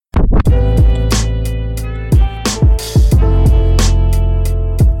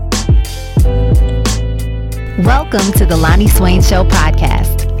Welcome to the Lonnie Swain Show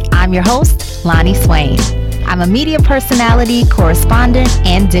podcast. I'm your host, Lonnie Swain. I'm a media personality, correspondent,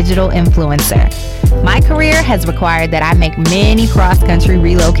 and digital influencer. My career has required that I make many cross-country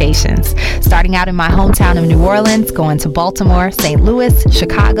relocations, starting out in my hometown of New Orleans, going to Baltimore, St. Louis,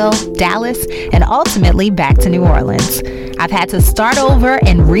 Chicago, Dallas, and ultimately back to New Orleans. I've had to start over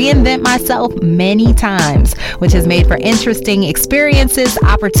and reinvent myself many times, which has made for interesting experiences,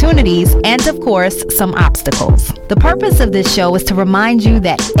 opportunities, and of course, some obstacles. The purpose of this show is to remind you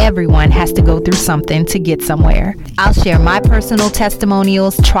that everyone has to go through something to get somewhere. I'll share my personal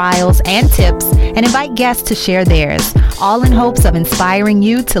testimonials, trials, and tips, and invite guests to share theirs, all in hopes of inspiring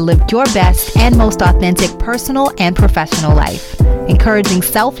you to live your best and most authentic personal and professional life, encouraging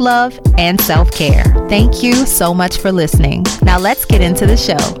self-love and self-care. Thank you so much for listening. Now let's get into the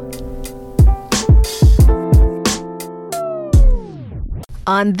show.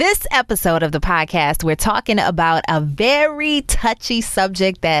 On this episode of the podcast, we're talking about a very touchy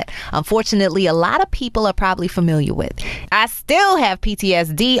subject that unfortunately a lot of people are probably familiar with. I still have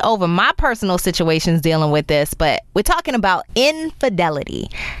PTSD over my personal situations dealing with this, but we're talking about infidelity.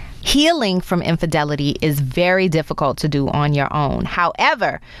 Healing from infidelity is very difficult to do on your own.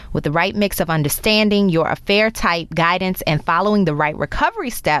 However, with the right mix of understanding your affair type, guidance, and following the right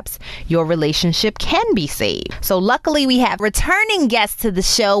recovery steps, your relationship can be saved. So luckily, we have returning guests to the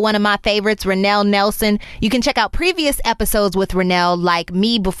show, one of my favorites, Renelle Nelson. You can check out previous episodes with Renelle, like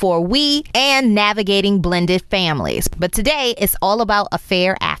Me Before We and Navigating Blended Families. But today, it's all about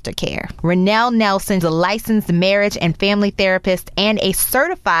affair aftercare. Renelle Nelson is a licensed marriage and family therapist and a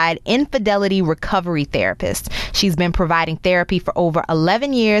certified infidelity recovery therapist. She's been providing therapy for over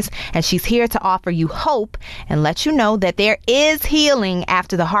 11 years, and she's here to offer you hope and let you know that there is healing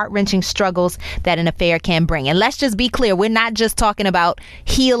after the heart-wrenching struggles that an affair can bring. And let's just be clear, we're not just talking about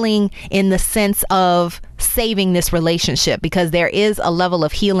healing in the sense of saving this relationship, because there is a level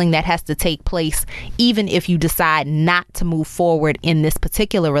of healing that has to take place even if you decide not to move forward in this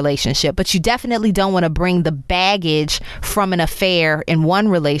particular relationship. But you definitely don't want to bring the baggage from an affair in one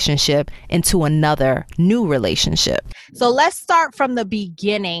relationship into another new relationship. So let's start from the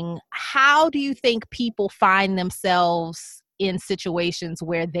beginning. How do you think people find themselves in situations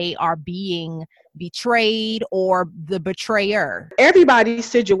where they are being betrayed or the betrayer? Everybody's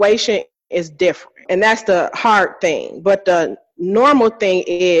situation is different, and that's the hard thing. But the normal thing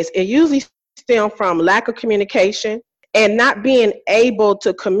is it usually stems from lack of communication and not being able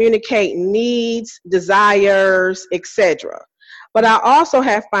to communicate needs, desires, etc. But I also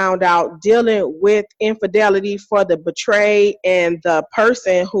have found out dealing with infidelity for the betrayed and the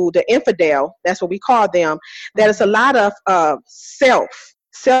person who, the infidel, that's what we call them, that is a lot of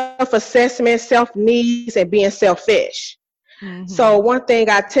self-assessment, self-needs, and being selfish. Mm-hmm. So one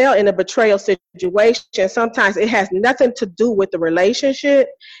thing I tell in a betrayal situation, sometimes it has nothing to do with the relationship.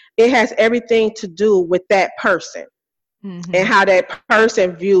 It has everything to do with that person, mm-hmm. and how that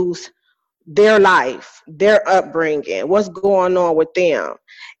person views their life, their upbringing, what's going on with them.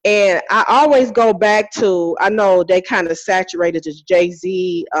 And I always go back to, I know they kind of saturated this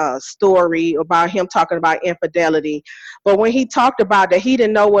Jay-Z story about him talking about infidelity, but when he talked about that, he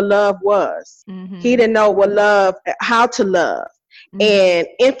didn't know what love was. Mm-hmm. He didn't know what love, how to love. Mm-hmm. And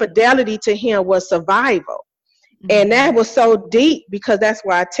infidelity to him was survival. And that was so deep, because that's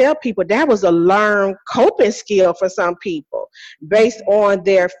why I tell people that was a learned coping skill for some people based on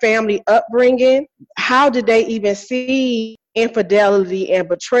their family upbringing. How did they even see infidelity and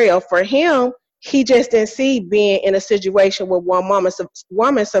betrayal? For him, he just didn't see being in a situation with one woman.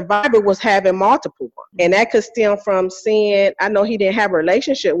 Survivor was having multiple ones. And that could stem from seeing, I know he didn't have a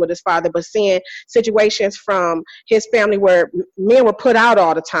relationship with his father, but seeing situations from his family where men were put out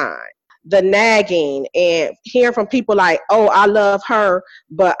all the time. The nagging and hearing from people like, oh, I love her,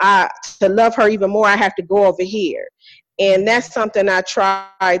 but to love her even more, I have to go over here. And that's something I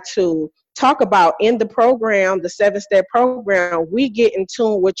try to talk about in the program, the 7-step program. We get in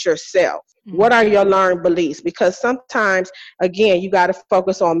tune with yourself. Mm-hmm. What are your learned beliefs? Because sometimes, again, you got to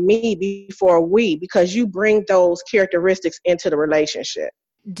focus on me before we, because you bring those characteristics into the relationship.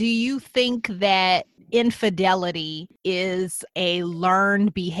 Do you think that infidelity is a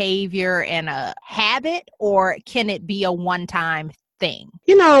learned behavior and a habit, or can it be a one-time thing?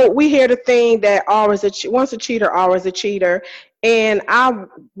 You know, we hear the thing that once a cheater, always a cheater. And I've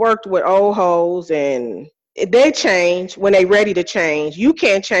worked with old hoes, and they change when they're ready to change. You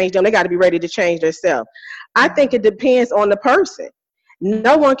can't change them. They got to be ready to change themselves. I think it depends on the person.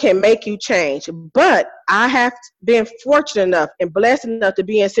 No one can make you change, but I have been fortunate enough and blessed enough to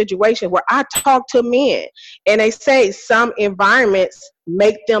be in situations where I talk to men, and they say some environments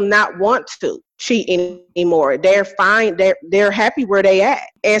make them not want to cheat anymore. They're fine. They're happy where they at.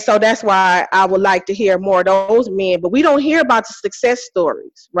 And so that's why I would like to hear more of those men. But we don't hear about the success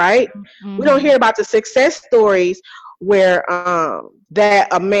stories, right? We don't hear about the success stories where that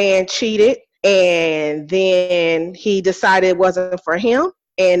a man cheated and then he decided it wasn't for him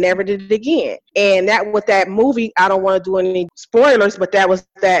and never did it again. And that was that movie. I don't want to do any spoilers, but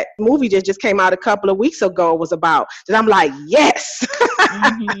that movie just came out a couple of weeks ago was about. And I'm like, yes.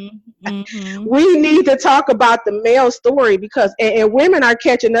 We need to talk about the male story because and women are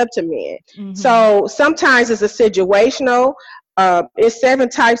catching up to men. So sometimes it's a situational. It's 7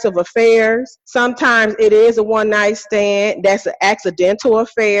 types of affairs. Sometimes it is a one night stand. That's an accidental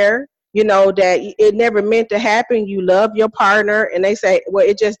affair. You know, that it never meant to happen. You love your partner and they say, well,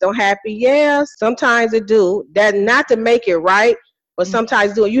 it just don't happen. Yeah, sometimes it do. That not to make it right, but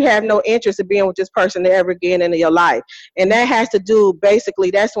sometimes do. You have no interest in being with this person ever again in your life. And that has to do,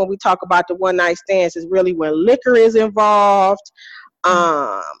 basically, that's when we talk about the one night stands, is really when liquor is involved,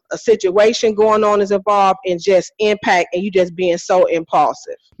 a situation going on is involved, and just impact, and you just being so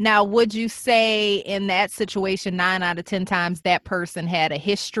impulsive. Now, would you say in that situation, 9 out of 10 times that person had a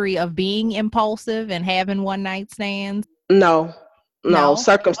history of being impulsive and having one night stands? No.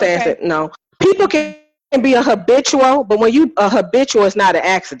 Circumstances, okay. No. People can be a habitual, but when you a habitual, it's not an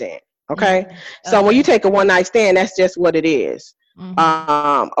accident. Okay. So when you take a one night stand, that's just what it is.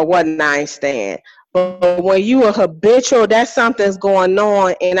 A one night stand. But when you are habitual, that's something's going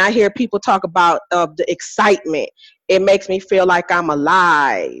on. And I hear people talk about the excitement. It makes me feel like I'm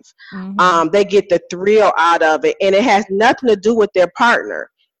alive. They get the thrill out of it. And it has nothing to do with their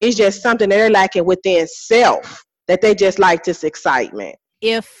partner. It's just something that they're lacking within self, that they just like this excitement.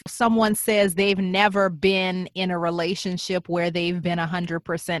 If someone says they've never been in a relationship where they've been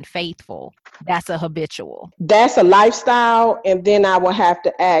 100% faithful, that's a habitual. That's a lifestyle. And then I will have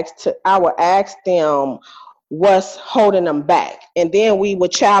to ask them what's holding them back. And then we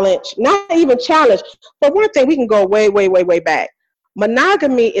would not even challenge, but one thing, we can go way, way, way, way back.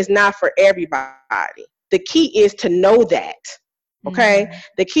 Monogamy is not for everybody. The key is to know that. Okay.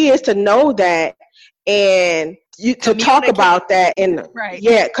 The key is to know that, and to talk about that, and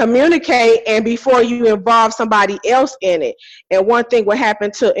communicate, and before you involve somebody else in it. And one thing what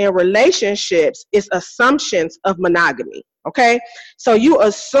happened in relationships is assumptions of monogamy. Okay, so you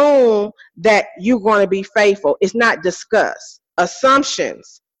assume that you're going to be faithful. It's not discussed.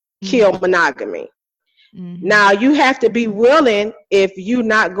 Assumptions kill monogamy. Now you have to be willing, if you're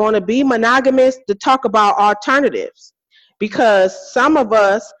not going to be monogamous, to talk about alternatives, because some of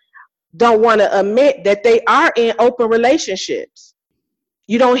us don't want to admit that they are in open relationships.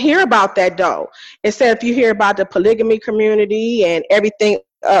 You don't hear about that though. Instead, if you hear about the polygamy community and everything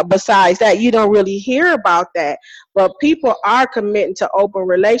besides that, you don't really hear about that. But people are committing to open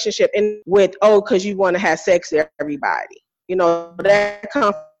relationship, and because you want to have sex with everybody. You know, that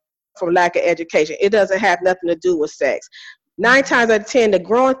comes from lack of education. It doesn't have nothing to do with sex. 9 times out of 10, the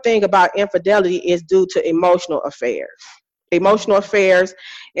growing thing about infidelity is due to emotional affairs.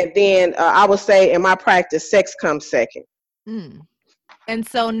 And then I would say in my practice, sex comes second. And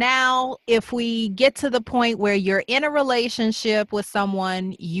so now if we get to the point where you're in a relationship with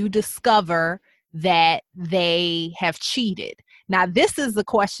someone, you discover that they have cheated. Now, this is the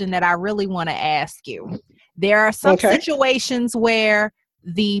question that I really want to ask you. There are some situations where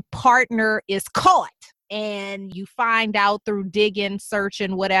the partner is caught and you find out through digging,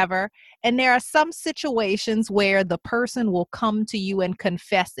 searching, whatever. And there are some situations where the person will come to you and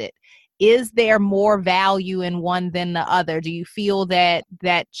confess it. Is there more value in one than the other? Do you feel that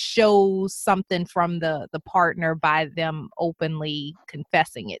shows something from the partner by them openly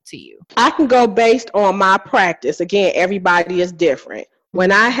confessing it to you? I can go based on my practice. Again, everybody is different. When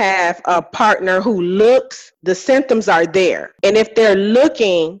I have a partner who looks, the symptoms are there. And if they're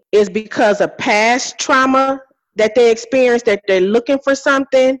looking, it's because of past trauma that they experienced, that they're looking for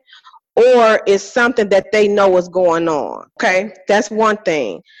something, or it's something that they know is going on. Okay, that's one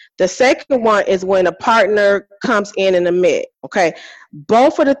thing. The second one is when a partner comes in the mix. Okay,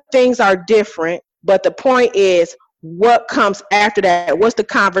 both of the things are different, but the point is what comes after that. What's the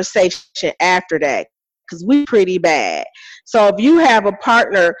conversation after that? Because we pretty bad. So if you have a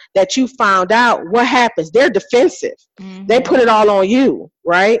partner that you found out, what happens? They're defensive. They put it all on you,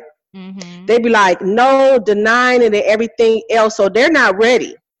 right? They be like, no, denying it and everything else. So they're not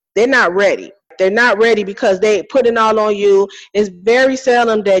ready. They're not ready because they put it all on you. It's very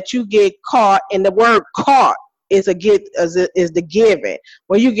seldom that you get caught, and the word caught is the given.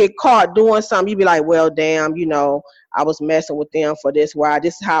 When you get caught doing something, you be like, well, damn, I was messing with them for this while.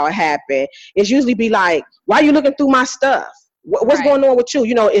 This is how it happened. It's usually be like, why are you looking through my stuff? What's going on with you?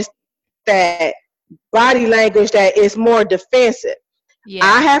 that body language that is more defensive. Yeah.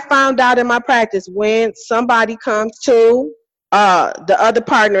 I have found out in my practice when somebody comes to the other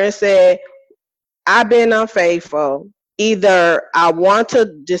partner and said, I've been unfaithful. Either I want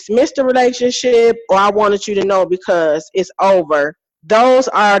to dismiss the relationship or I wanted you to know because it's over. Those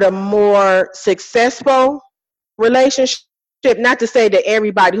are the more successful relationship. Not to say that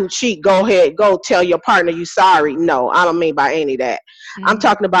everybody who cheat, go ahead, go tell your partner you sorry. No, I don't mean by any of that. I'm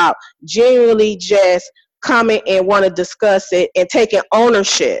talking about genuinely just coming and want to discuss it and taking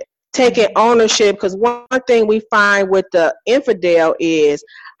ownership. Taking ownership, because one thing we find with the infidel is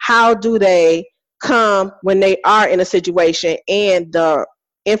how do they come when they are in a situation and the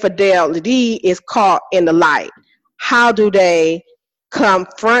infidelity is caught in the light? How do they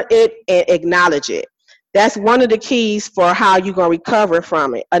confront it and acknowledge it? That's one of the keys for how you're going to recover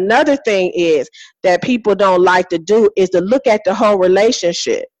from it. Another thing is that people don't like to do is to look at the whole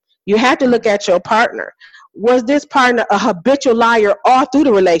relationship. You have to look at your partner. Was this partner a habitual liar all through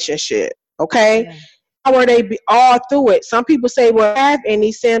the relationship? Okay. Yeah. How were they all through it? Some people say, well, have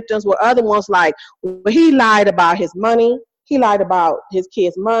any symptoms, where other ones like, well, he lied about his money. He lied about his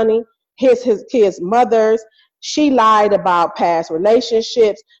kids' money, his kids' mothers. She lied about past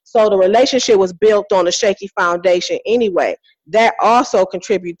relationships. So the relationship was built on a shaky foundation anyway. That also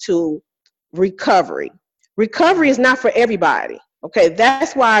contributes to recovery. Recovery is not for everybody. Okay,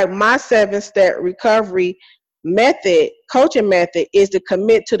 that's why my 7-step recovery method, coaching method, is to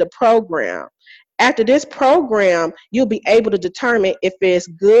commit to the program. After this program, you'll be able to determine if it's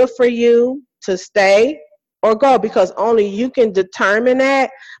good for you to stay or go, because only you can determine that.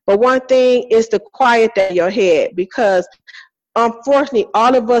 But one thing is to quiet that in your head, because unfortunately,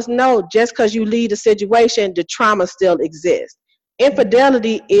 all of us know just because you leave the situation, the trauma still exists.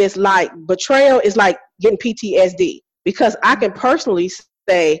 Infidelity is like, betrayal is like getting PTSD, because I can personally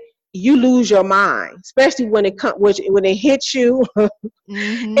say you lose your mind, especially when it hits you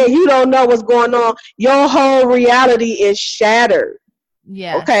and you don't know what's going on. Your whole reality is shattered.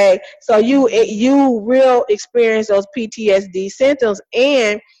 Yeah. Okay. So you will experience those PTSD symptoms.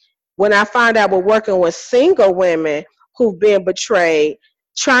 And when I find out we're working with single women who've been betrayed,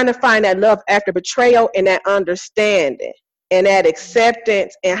 trying to find that love after betrayal and that understanding and that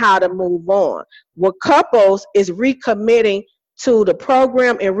acceptance and how to move on. With couples is recommitting to the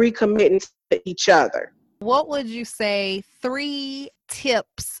program and recommitting to each other. What would you say 3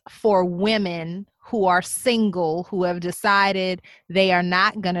 tips for women who are single, who have decided they are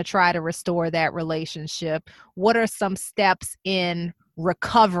not going to try to restore that relationship? What are some steps in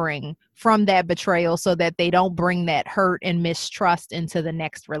recovering from that betrayal so that they don't bring that hurt and mistrust into the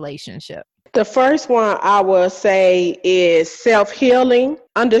next relationship? The first one I would say is self-healing.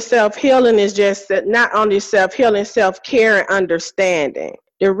 Under self-healing is just not only self-healing, self-care and understanding.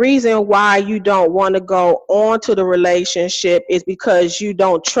 The reason why you don't want to go on to the relationship is because you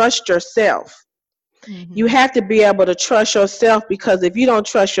don't trust yourself. You have to be able to trust yourself, because if you don't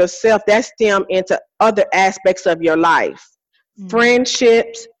trust yourself, that stems into other aspects of your life,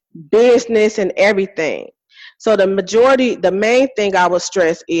 friendships, business, and everything. So the main thing I would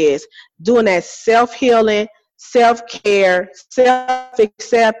stress is doing that self-healing, self-care,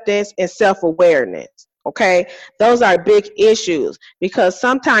 self-acceptance, and self-awareness. Okay, those are big issues, because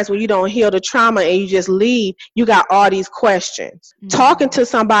sometimes when you don't heal the trauma and you just leave, you got all these questions. Talking to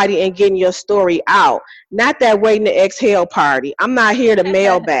somebody and getting your story out, not that waiting to exhale party. I'm not here to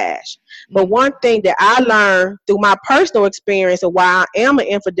male bash. But one thing that I learned through my personal experience and why I am an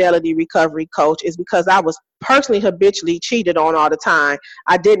infidelity recovery coach is because I was personally habitually cheated on all the time.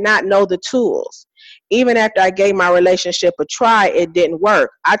 I did not know the tools. Even after I gave my relationship a try, it didn't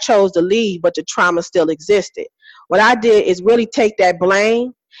work. I chose to leave, but the trauma still existed. What I did is really take that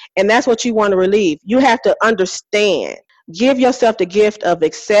blame, and that's what you want to relieve. You have to understand. Give yourself the gift of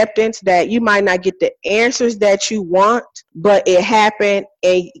acceptance that you might not get the answers that you want, but it happened,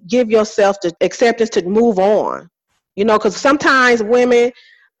 and give yourself the acceptance to move on. You know, because sometimes women,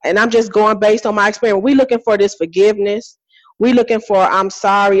 and I'm just going based on my experience, we looking for this forgiveness. We looking for, I'm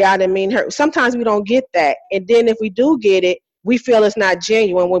sorry, I didn't mean hurt. Sometimes we don't get that. And then if we do get it, we feel it's not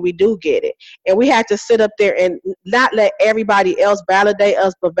genuine when we do get it. And we have to sit up there and not let everybody else validate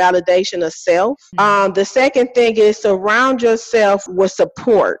us, but validation of self. The second thing is surround yourself with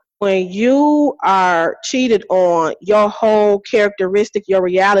support. When you are cheated on, your whole characteristic, your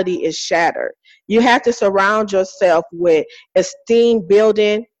reality is shattered. You have to surround yourself with esteem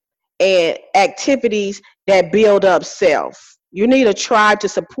building and activities that build up self. You need a tribe to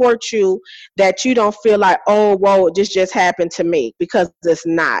support you, that you don't feel like, oh, whoa, this just happened to me, because it's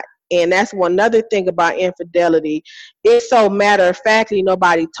not. And that's one other thing about infidelity. It's so matter of factly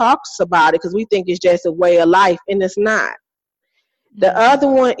nobody talks about it because we think it's just a way of life, and it's not. The other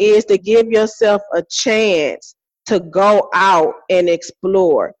one is to give yourself a chance to go out and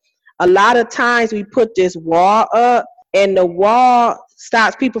explore. A lot of times we put this wall up, and the wall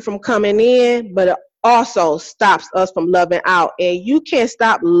stops people from coming in, but it also stops us from loving out. And you can't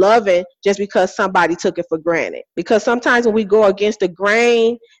stop loving just because somebody took it for granted. Because sometimes when we go against the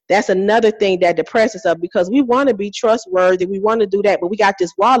grain, that's another thing that depresses us, because we want to be trustworthy. We want to do that, but we got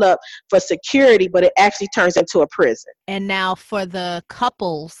this wall up for security, but it actually turns into a prison. And now for the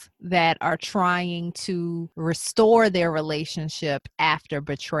couples that are trying to restore their relationship after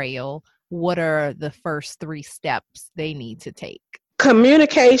betrayal, what are the first 3 steps they need to take?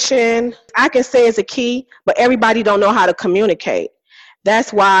 Communication, I can say, is a key, but everybody don't know how to communicate.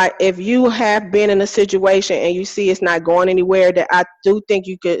 That's why if you have been in a situation and you see it's not going anywhere, that I do think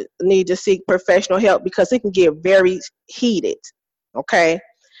you could need to seek professional help, because it can get very heated. Okay.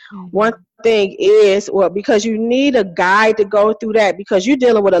 One thing is, well, because you need a guide to go through that, because you're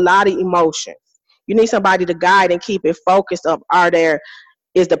dealing with a lot of emotions. You need somebody to guide and keep it focused of,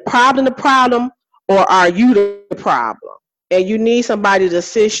 is the problem, or are you the problem? And you need somebody to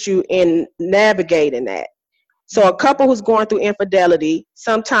assist you in navigating that. So a couple who's going through infidelity,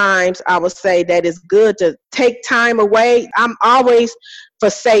 sometimes I would say that it's good to take time away. I'm always for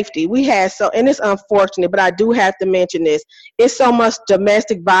safety. And it's unfortunate, but I do have to mention this. It's so much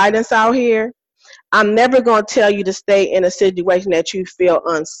domestic violence out here. I'm never going to tell you to stay in a situation that you feel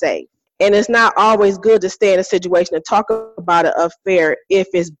unsafe. And it's not always good to stay in a situation and talk about an affair if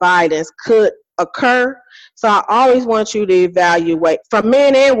it's violence could occur. So I always want you to evaluate, for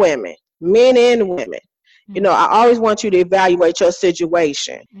men and women. I always want you to evaluate your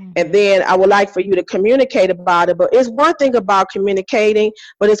situation. And then I would like for you to communicate about it. But it's one thing about communicating,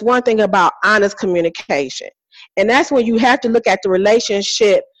 but it's one thing about honest communication. And that's when you have to look at the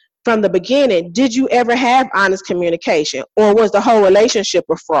relationship from the beginning. Did you ever have honest communication, or was the whole relationship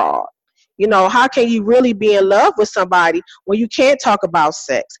a fraud? How can you really be in love with somebody when you can't talk about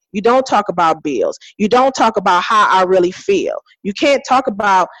sex? You don't talk about bills. You don't talk about how I really feel. You can't talk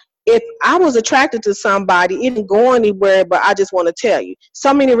about, if I was attracted to somebody, it didn't go anywhere, but I just want to tell you.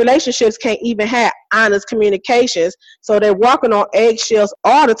 So many relationships can't even have honest communications, so they're walking on eggshells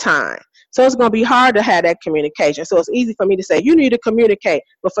all the time. So it's going to be hard to have that communication. So it's easy for me to say, you need to communicate.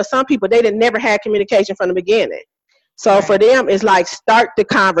 But for some people, they never had communication from the beginning. So for them, it's like, start the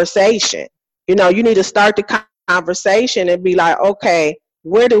conversation. You need to start the conversation and be like, okay,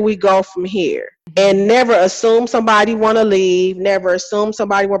 where do we go from here? And never assume somebody want to leave. Never assume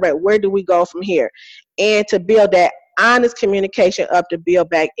somebody want to, where do we go from here? And to build that honest communication up, to build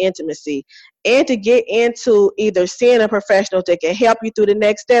back intimacy, and to get into either seeing a professional that can help you through the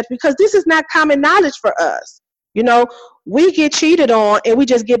next steps, because this is not common knowledge for us. We get cheated on and we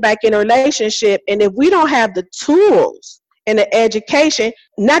just get back in a relationship. And if we don't have the tools and the education,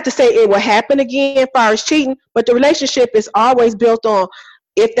 not to say it will happen again as far as cheating, but the relationship is always built on,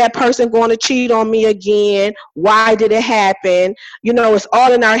 if that person going to cheat on me again, why did it happen? It's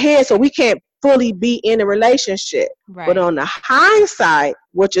all in our head, so we can't fully be in a relationship. Right. But on the hindsight,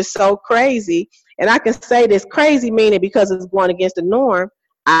 which is so crazy, and I can say this crazy meaning because it's going against the norm,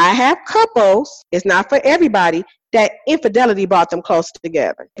 I have couples, it's not for everybody, that infidelity brought them closer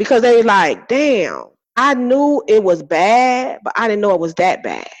together, because they like, damn, I knew it was bad, but I didn't know it was that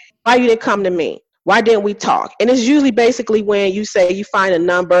bad. Why you didn't come to me? Why didn't we talk? And it's usually basically when you say you find a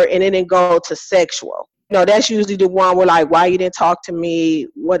number and it didn't go to sexual. That's usually the one where, like, why you didn't talk to me?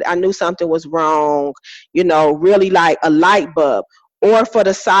 What, I knew something was wrong, really like a light bulb. Or for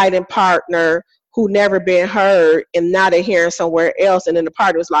the silent partner who never been heard and now they're hearing somewhere else. And then the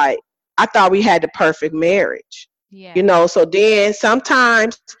partner was like, I thought we had the perfect marriage. Yeah. So then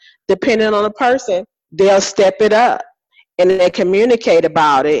sometimes, depending on the person, they'll step it up and they communicate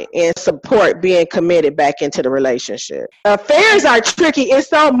about it and support being committed back into the relationship. Affairs are tricky. It's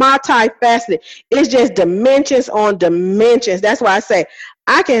so multifaceted. It's just dimensions on dimensions. That's why I say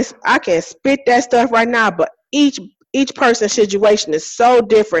I can spit that stuff right now, but each person's situation is so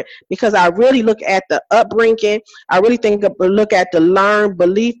different, because I really look at the upbringing. I really look at the learned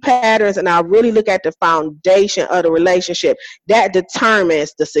belief patterns, and I really look at the foundation of the relationship. That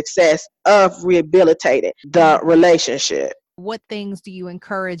determines the success of rehabilitating the relationship. What things do you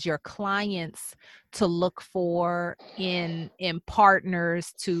encourage your clients to look for in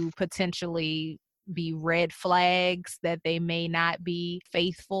partners to potentially be red flags that they may not be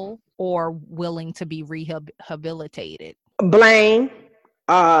faithful or willing to be rehabilitated? Blame,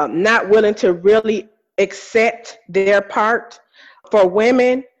 not willing to really accept their part. For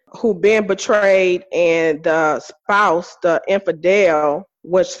women, who been betrayed and the spouse, the infidel,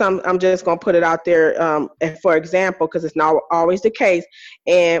 which I'm just gonna put it out there, and for example, because it's not always the case,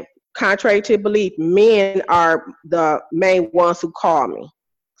 and contrary to belief, men are the main ones who call me.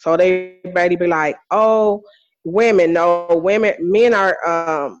 So they ready be like, oh, women, no, men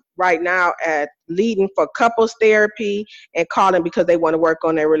are right now at leading for couples therapy and calling because they want to work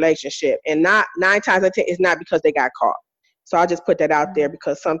on their relationship, and not 9 times out of 10, it's not because they got caught. So I just put that out there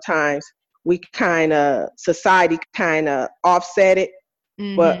because sometimes we society kind of offset it.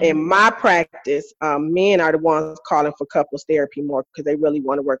 But in my practice, men are the ones calling for couples therapy more because they really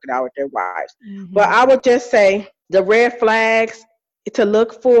want to work it out with their wives. But I would just say the red flags to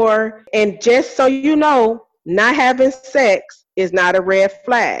look for, and just so you know, not having sex is not a red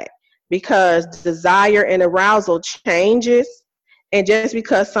flag, because desire and arousal changes. And just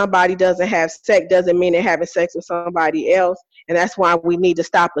because somebody doesn't have sex doesn't mean they're having sex with somebody else. And that's why we need to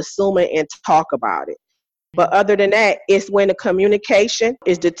stop assuming and talk about it. But other than that, it's when the communication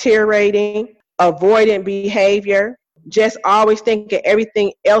is deteriorating, avoidant behavior, just always thinking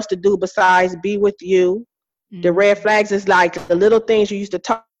everything else to do besides be with you. The red flags is like the little things you used to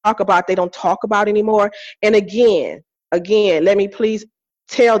talk about, they don't talk about anymore. And again, let me please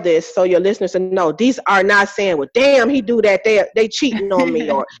tell this so your listeners will know, these are not saying, well, damn, he do that, they cheating on me,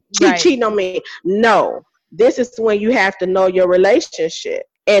 or she cheating on me. No, this is when you have to know your relationship.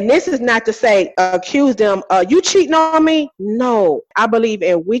 And this is not to say accuse them, you cheating on me. No, I believe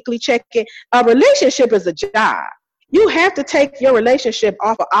in weekly check-in. A relationship is a job. You have to take your relationship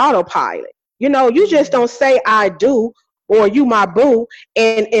off of autopilot. You know, you just don't say I do or you my boo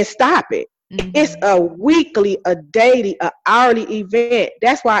and stop it. It's a weekly, a daily, a hourly event.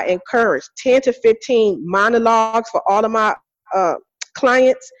 That's why I encourage 10 to 15 monologues for all of my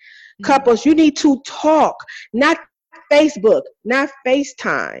clients. Couples, you need to talk, not Facebook, not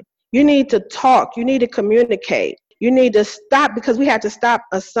FaceTime. You need to talk. You need to communicate. You need to stop, because we have to stop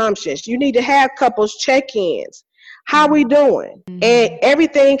assumptions. You need to have couples check-ins. How we doing? And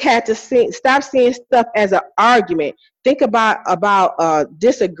everything had to stop seeing stuff as an argument. Think about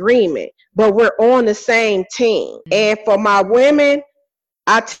disagreement, but we're on the same team. And for my women,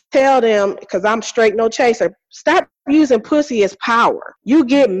 I tell them, because I'm straight no chaser, stop using pussy as power. You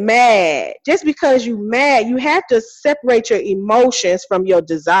get mad. Just because you mad, you have to separate your emotions from your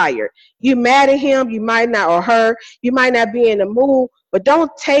desire. You mad at him, you might not, or her, you might not be in the mood, but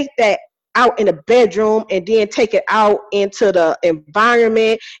don't take that out in the bedroom and then take it out into the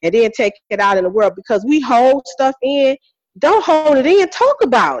environment and then take it out in the world, because we hold stuff in. Don't hold it in. Talk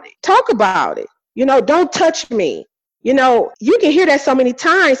about it. Talk about it. You know, don't touch me. You know, you can hear that so many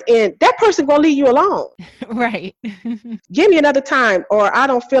times and that person gonna leave you alone. Right. Give me another time, or I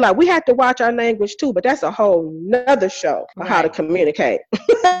don't feel like. We have to watch our language too, but that's a whole nother show on how to communicate.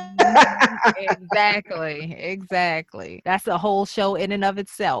 Exactly. That's a whole show in and of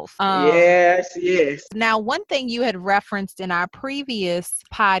itself. Yes. Now, one thing you had referenced in our previous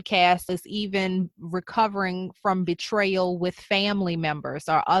podcast is even recovering from betrayal with family members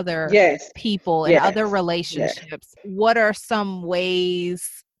or other people in other relationships. What are some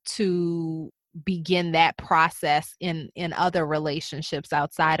ways to begin that process in other relationships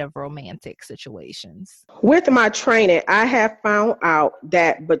outside of romantic situations? With my training, I have found out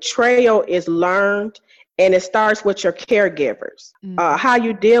that betrayal is learned, and it starts with your caregivers. How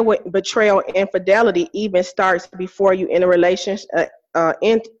you deal with betrayal and infidelity even starts before you in a relationship,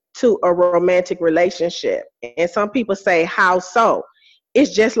 into a romantic relationship. And some people say, how so?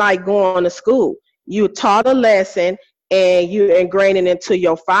 It's just like going to school. You taught a lesson and you ingrain it into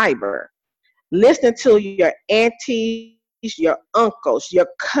your fiber. Listen to your aunties, your uncles, your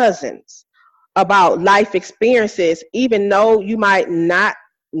cousins about life experiences, even though you might not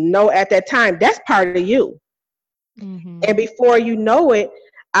know at that time. That's part of you. And before you know it,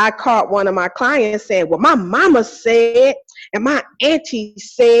 I caught one of my clients saying, well, my mama said, and my auntie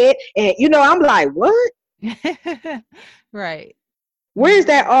said, and I'm like, what? Right. Where's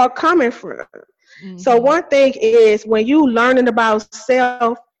that all coming from? So one thing is, when you learning about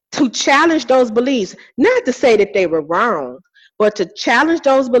self, to challenge those beliefs, not to say that they were wrong, but to challenge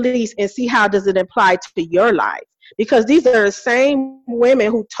those beliefs and see how does it apply to your life. Because these are the same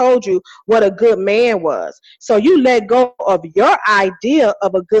women who told you what a good man was. So you let go of your idea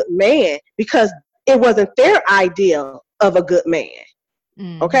of a good man because it wasn't their idea of a good man.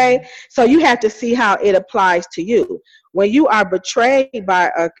 Okay, so you have to see how it applies to you. When you are betrayed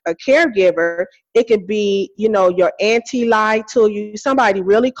by a caregiver, it could be, your auntie lied to you, somebody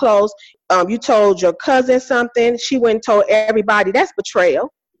really close. You told your cousin something, she went and told everybody. That's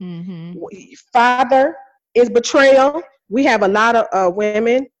betrayal. Father is betrayal. we have a lot of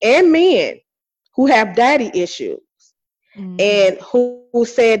women and men who have daddy issues, and who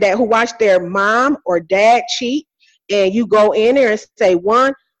said that, who watched their mom or dad cheat, and you go in there and say,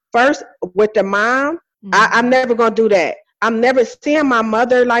 first with the mom, I'm never going to do that. I'm never seeing my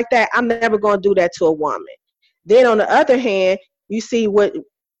mother like that. I'm never going to do that to a woman. Then on the other hand, you see what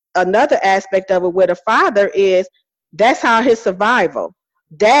another aspect of it with a father is, that's how his survival.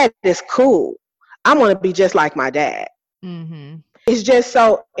 Dad is cool. I'm going to be just like my dad. Mm-hmm. It's just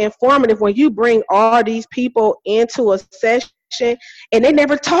so informative when you bring all these people into a session, and they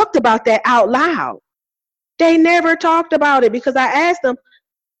never talked about that out loud. They never talked about it, because I asked them,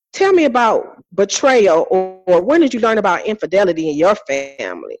 tell me about betrayal, or when did you learn about infidelity in your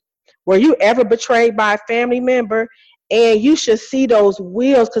family? Were you ever betrayed by a family member? And you should see those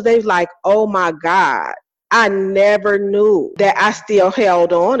wheels, because they was like, oh my God, I never knew that. I still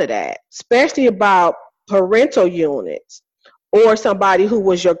held on to that, especially about parental units or somebody who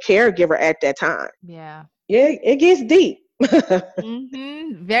was your caregiver at that time. Yeah, it gets deep.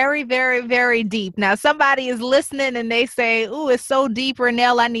 Very, very, very deep. Now, somebody is listening and they say, "Ooh, it's so deep,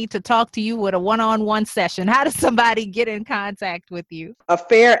 Renelle, I need to talk to you with a one-on-one session." How does somebody get in contact with you?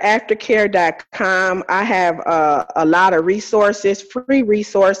 affairaftercare.com. I have a lot of resources, free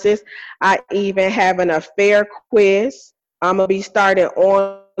resources. I even have an affair quiz. I'm going to be starting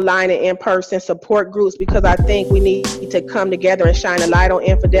online and in-person support groups, because I think we need to come together and shine a light on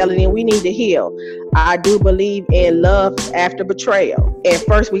infidelity, and we need to heal. I do believe in love after betrayal. And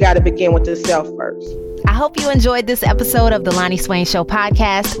first, we got to begin with the self first. I hope you enjoyed this episode of the Lonnie Swain Show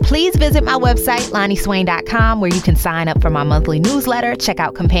podcast. Please visit my website, LonnieSwain.com, where you can sign up for my monthly newsletter, check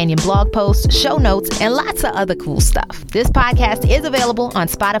out companion blog posts, show notes, and lots of other cool stuff. This podcast is available on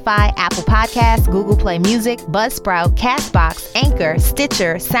Spotify, Apple Podcasts, Google Play Music, Buzzsprout, Castbox, Anchor,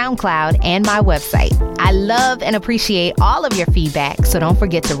 Stitcher, SoundCloud, and my website. I love and appreciate all of your feedback, so don't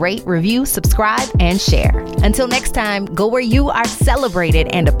forget to rate, review, subscribe, and share. Until next time, go where you are celebrated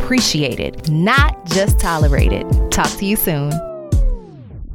and appreciated, not just tolerated. Talk to you soon.